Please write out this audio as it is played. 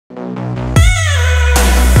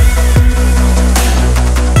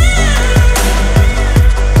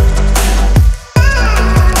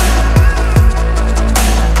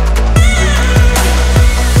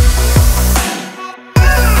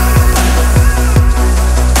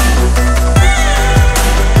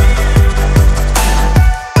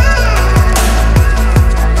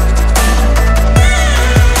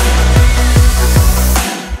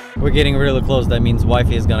getting really close. That means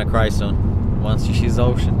wifey is gonna cry soon once she sees the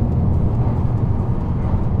ocean.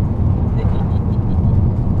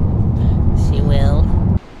 She will.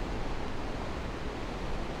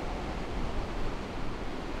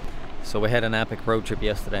 So we had an epic road trip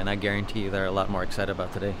yesterday, and I guarantee you they're a lot more excited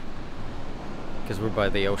about today. Because we're by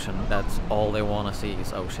the ocean. That's all they want to see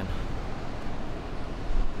is ocean.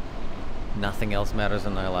 Nothing else matters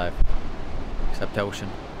in their life except ocean.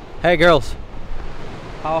 Hey girls!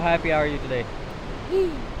 How happy are you today?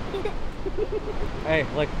 Hey,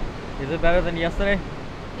 look. Is it better than yesterday?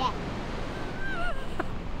 Yeah.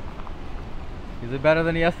 Is it better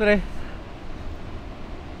than yesterday?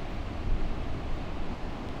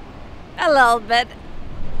 A little bit.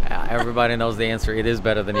 Yeah, everybody knows the answer. It is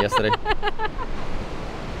better than yesterday.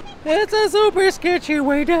 It's a super sketchy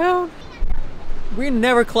way down. We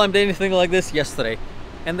never climbed anything like this yesterday,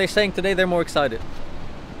 and they're saying today they're more excited.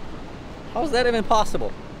 How is that even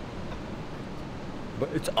possible?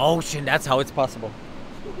 But it's ocean, that's how it's possible.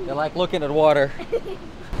 They're like looking at water.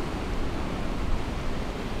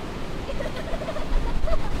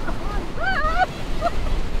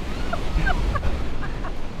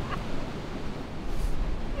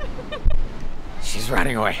 She's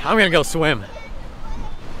running away. I'm gonna go swim.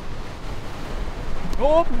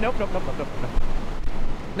 Oh, nope.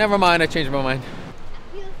 Never mind, I changed my mind.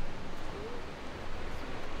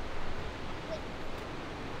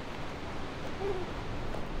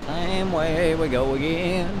 Same way we go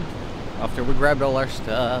again. After we grabbed all our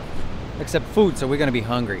stuff. Except food, so we're gonna be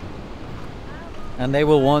hungry. And they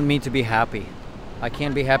will want me to be happy. I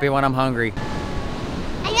can't be happy when I'm hungry.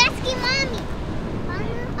 I'm asking Mommy.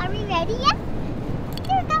 Mama, are we ready yet?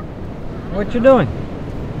 Here we go. What you doing?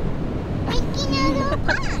 Making a little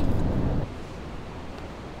pond.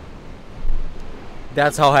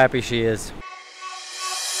 That's how happy she is.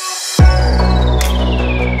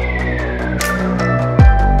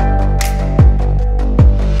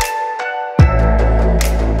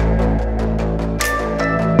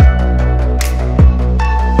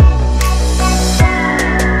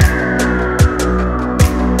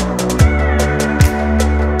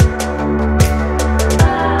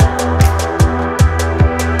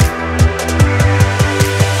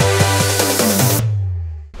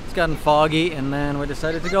 It's gotten foggy, and then we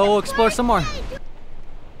decided to go explore some more.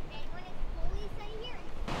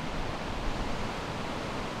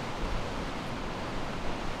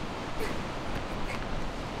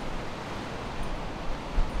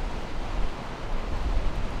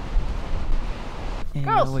 And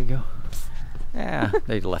there we go. Yeah,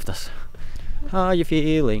 they left us. How are you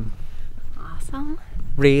feeling? Awesome.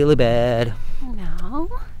 Really bad. No.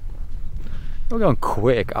 We're going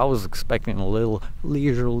quick. I was expecting a little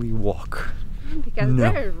leisurely walk. Because No.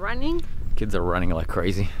 they're running. Kids are running like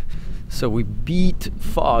crazy. So we beat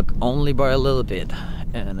fog only by a little bit,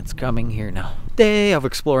 and it's coming here now. Day of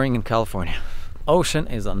exploring in California. Ocean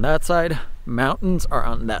is on that side, mountains are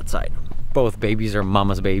on that side. Both babies are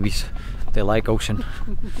mama's babies. They like ocean,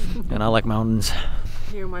 and I like mountains.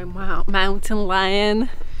 You're my mountain lion.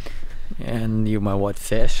 And you my what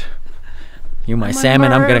fish? You my I'm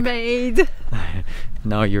salmon. a I'm gonna. mermaid.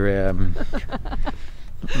 No, you're I'm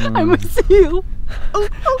a seal. Oh.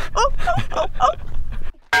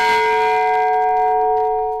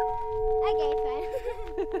 Okay, fine.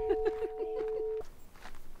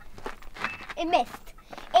 It missed.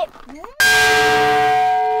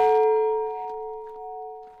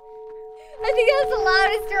 I think that was the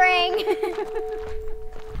loudest ring.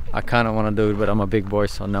 I kind of want to do it, but I'm a big boy,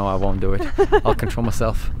 so no, I won't do it. I'll control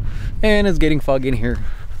myself. And it's getting foggy in here.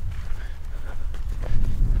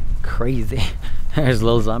 Crazy. There's a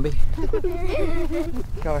little zombie.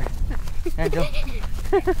 Go here. Angel.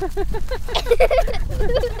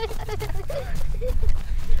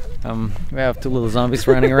 We have two little zombies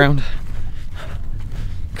running around.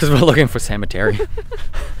 Because we're looking for cemetery.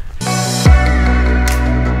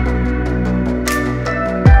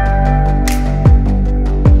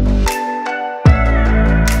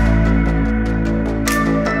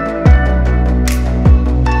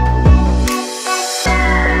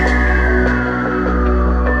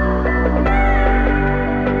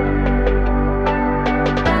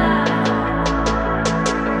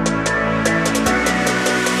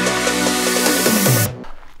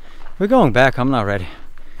 We're going back. I'm not ready.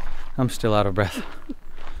 I'm still out of breath.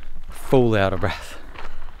 Fully out of breath.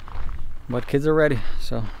 But kids are ready,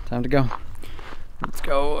 so time to go. Let's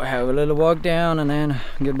go have a little walk down and then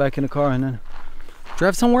get back in the car and then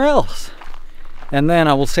drive somewhere else. And then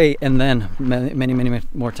I will say and then many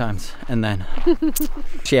more times. And then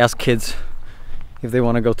she asked kids if they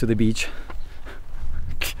want to go to the beach.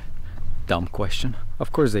 Dumb question.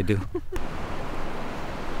 Of course they do.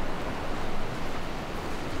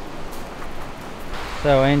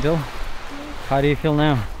 So, Angel, how do you feel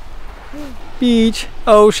now? Beach,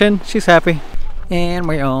 ocean, she's happy. And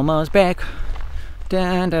we're almost back.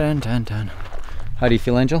 Dun, dun, dun, dun. How do you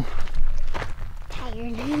feel, Angel?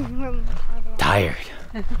 Tired. Tired.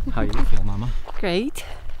 How do you feel, Mama? Great.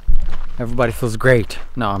 Everybody feels great.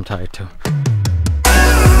 No, I'm tired too.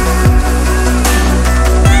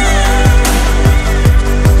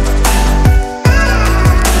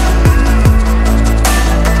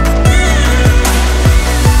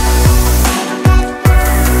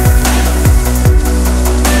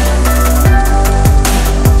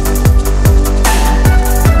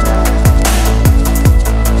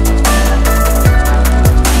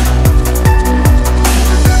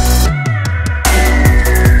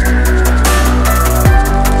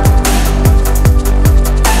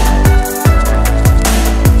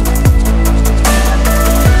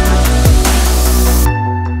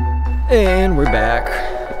 And we're back.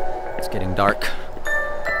 It's getting dark.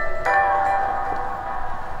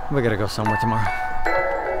 We gotta go somewhere tomorrow.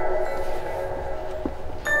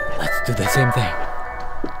 Let's do the same thing.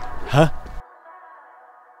 Huh?